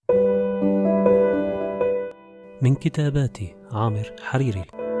من كتابات عامر حريري.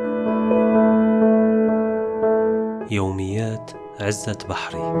 يوميات عزة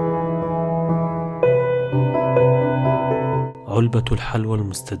بحري. علبة الحلوى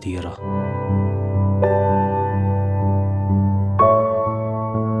المستديرة.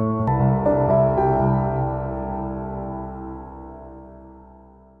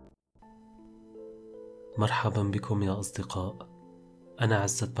 مرحبا بكم يا أصدقاء. أنا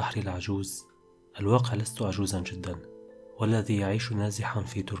عزة بحري العجوز. الواقع لست عجوزا جدا، والذي يعيش نازحا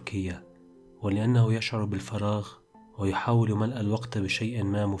في تركيا، ولأنه يشعر بالفراغ ويحاول ملء الوقت بشيء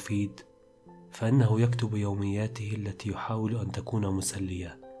ما مفيد، فإنه يكتب يومياته التي يحاول أن تكون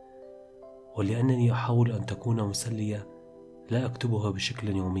مسلية. ولأنني أحاول أن تكون مسلية لا أكتبها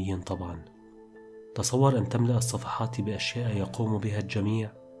بشكل يومي طبعا. تصور أن تملأ الصفحات بأشياء يقوم بها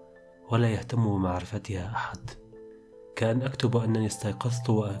الجميع ولا يهتم بمعرفتها أحد، كأن أكتب أنني استيقظت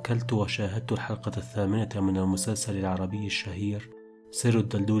وأكلت وشاهدت الحلقة 8 من المسلسل العربي الشهير سر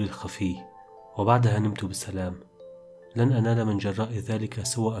الدلدول الخفي، وبعدها نمت بسلام. لن أنال من جراء ذلك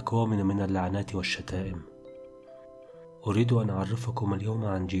سوى أكوام من اللعنات والشتائم. أريد أن أعرفكم اليوم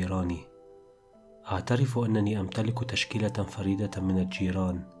عن جيراني. أعترف أنني أمتلك تشكيلة فريدة من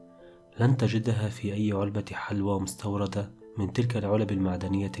الجيران، لن تجدها في أي علبة حلوى مستوردة من تلك العلب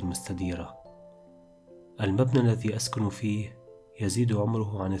المعدنية المستديرة. المبنى الذي أسكن فيه يزيد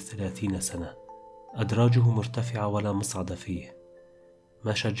عمره عن 30 سنة، أدراجه مرتفعة ولا مصعد فيه.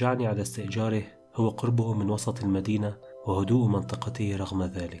 ما شجعني على استئجاره هو قربه من وسط المدينة وهدوء منطقته رغم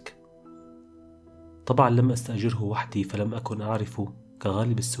ذلك. طبعا لم أستأجره وحدي، فلم أكن أعرف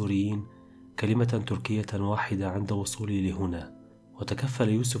كغالب السوريين كلمة تركية واحدة عند وصولي لهنا، وتكفل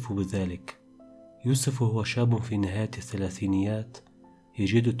يوسف بذلك. يوسف هو شاب في نهاية الثلاثينيات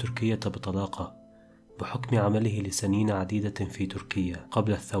يجيد التركية بطلاقة بحكم عمله لسنين عديدة في تركيا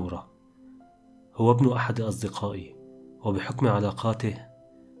قبل الثورة. هو ابن أحد أصدقائي، وبحكم علاقاته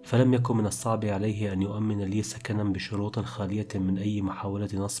فلم يكن من الصعب عليه أن يؤمن لي سكنا بشروط خالية من أي محاولة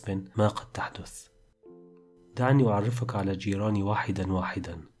نصب ما قد تحدث. دعني أعرفك على جيراني واحدا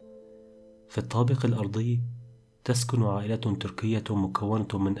واحدا. في الطابق الأرضي تسكن عائلة تركية مكونة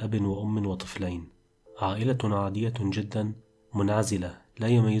من أب وأم وطفلين، عائلة عادية جدا منعزلة لا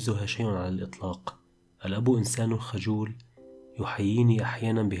يميزها شيء على الإطلاق. الأب إنسان خجول يحييني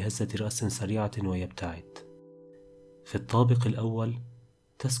أحيانا بهزة رأس سريعة ويبتعد. في الطابق الأول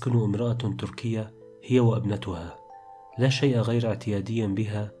تسكن امرأة تركية هي وابنتها، لا شيء غير اعتياديا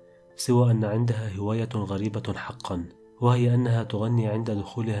بها سوى أن عندها هواية غريبة حقا، وهي أنها تغني عند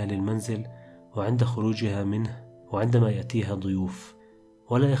دخولها للمنزل وعند خروجها منه وعندما يأتيها ضيوف،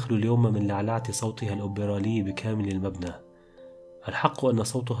 ولا يخلو اليوم من لعلعة صوتها الأوبرالي بكامل المبنى. الحق أن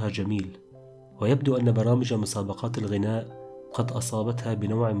صوتها جميل، ويبدو أن برامج مسابقات الغناء قد أصابتها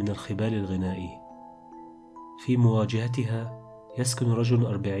بنوع من الخبال الغنائي. في مواجهتها يسكن رجل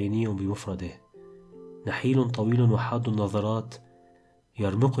أربعيني بمفرده، نحيل طويل وحاد النظرات،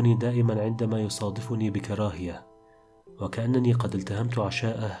 يرمقني دائما عندما يصادفني بكراهية، وكأنني قد التهمت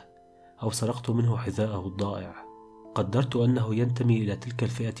عشاءه أو سرقت منه حذاءه الضائع. قدرت أنه ينتمي إلى تلك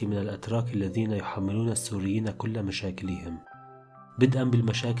الفئة من الأتراك الذين يحملون السوريين كل مشاكلهم، بدءا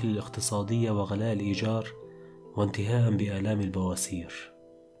بالمشاكل الاقتصادية وغلاء الإيجار، وانتهاء بآلام البواسير.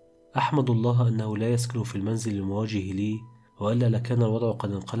 أحمد الله أنه لا يسكن في المنزل المواجه لي، وإلا لكان الوضع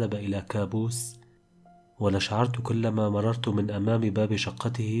قد انقلب إلى كابوس، ولشعرت كلما مررت من أمام باب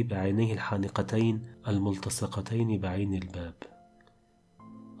شقته بعينيه الحانقتين الملتصقتين بعين الباب.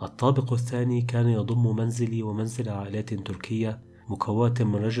 الطابق الثاني كان يضم منزلي ومنزل عائلات تركية مكونة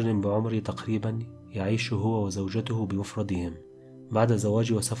من رجل بعمري تقريبا يعيش هو وزوجته بمفردهم بعد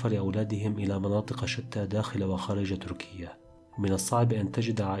زواج وسفر أولادهم إلى مناطق شتى داخل وخارج تركيا. من الصعب أن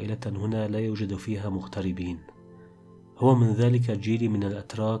تجد عائلة هنا لا يوجد فيها مغتربين. هو من ذلك الجيل من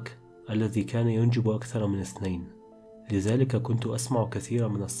الأتراك الذي كان ينجب أكثر من 2، لذلك كنت أسمع كثيرا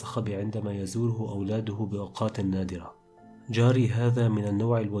من الصخب عندما يزوره أولاده بأوقات نادرة. جاري هذا من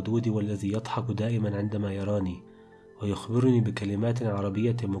النوع الودود والذي يضحك دائما عندما يراني، ويخبرني بكلمات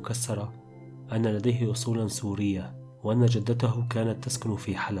عربية مكسرة أن لديه أصولا سورية، وأن جدته كانت تسكن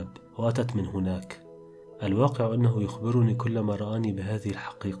في حلب وأتت من هناك. الواقع أنه يخبرني كلما رآني بهذه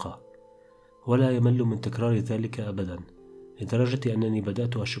الحقيقة، ولا يمل من تكرار ذلك أبدا، لدرجة أنني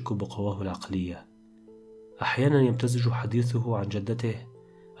بدأت أشك بقواه العقلية. أحيانا يمتزج حديثه عن جدته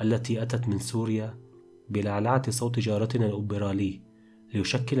التي أتت من سوريا بلعلعة صوت جارتنا الأوبرالي،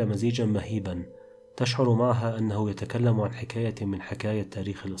 ليشكل مزيجا مهيبا تشعر معها أنه يتكلم عن حكاية من حكاية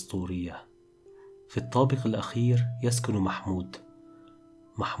التاريخ الأسطورية. في الطابق الأخير يسكن محمود.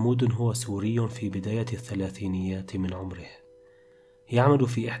 محمود هو سوري في بداية الثلاثينيات من عمره، يعمل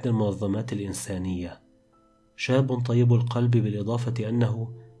في إحدى المنظمات الإنسانية، شاب طيب القلب، بالإضافة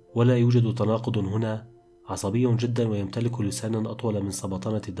أنه ولا يوجد تناقض هنا عصبي جدا ويمتلك لسانا أطول من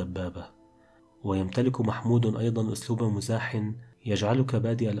سبطنة الدبابة. ويمتلك محمود أيضا أسلوب مزاح يجعلك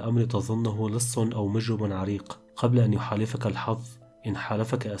بادئ الأمر تظنه لص أو مجرم عريق، قبل أن يحالفك الحظ إن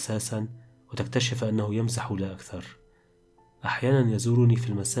حالفك أساسا وتكتشف أنه يمزح لا أكثر. أحيانا يزورني في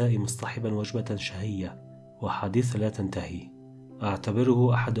المساء مصطحبا وجبة شهية وحديث لا تنتهي.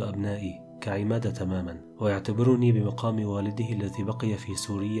 أعتبره أحد أبنائي كعماد تماما، ويعتبرني بمقام والده الذي بقي في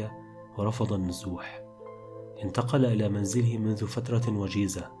سوريا ورفض النزوح. انتقل إلى منزله منذ فترة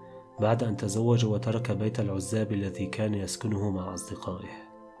وجيزة بعد أن تزوج وترك بيت العزاب الذي كان يسكنه مع أصدقائه.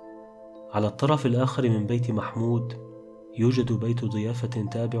 على الطرف الآخر من بيت محمود يوجد بيت ضيافة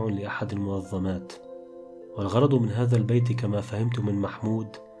تابع لأحد المنظمات، والغرض من هذا البيت كما فهمت من محمود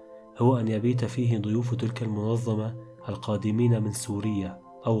هو أن يبيت فيه ضيوف تلك المنظمة القادمين من سوريا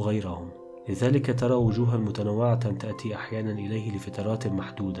أو غيرهم، لذلك ترى وجوها متنوعة تأتي أحيانا إليه لفترات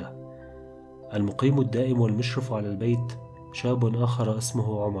محدودة. المقيم الدائم والمشرف على البيت شاب آخر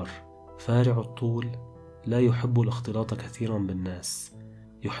اسمه عمر، فارع الطول، لا يحب الاختلاط كثيرا بالناس،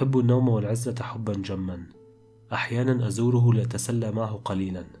 يحب النوم والعزلة حبا جما. أحيانا أزوره لأتسلى معه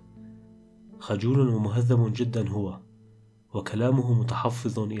قليلا. خجول ومهذب جدا هو، وكلامه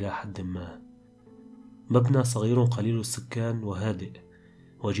متحفظ إلى حد ما. مبنى صغير قليل السكان وهادئ،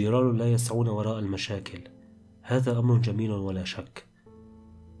 وجيران لا يسعون وراء المشاكل، هذا أمر جميل ولا شك.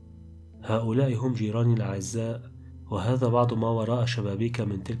 هؤلاء هم جيراني الأعزاء، وهذا بعض ما وراء شبابيك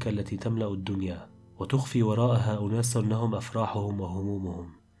من تلك التي تملأ الدنيا وتخفي وراءها أناس لهم أفراحهم وهمومهم.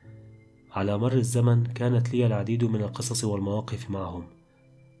 على مر الزمن كانت لي العديد من القصص والمواقف معهم،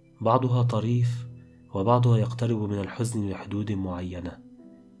 بعضها طريف وبعضها يقترب من الحزن لحدود معينة،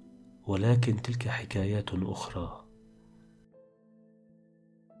 ولكن تلك حكايات أخرى.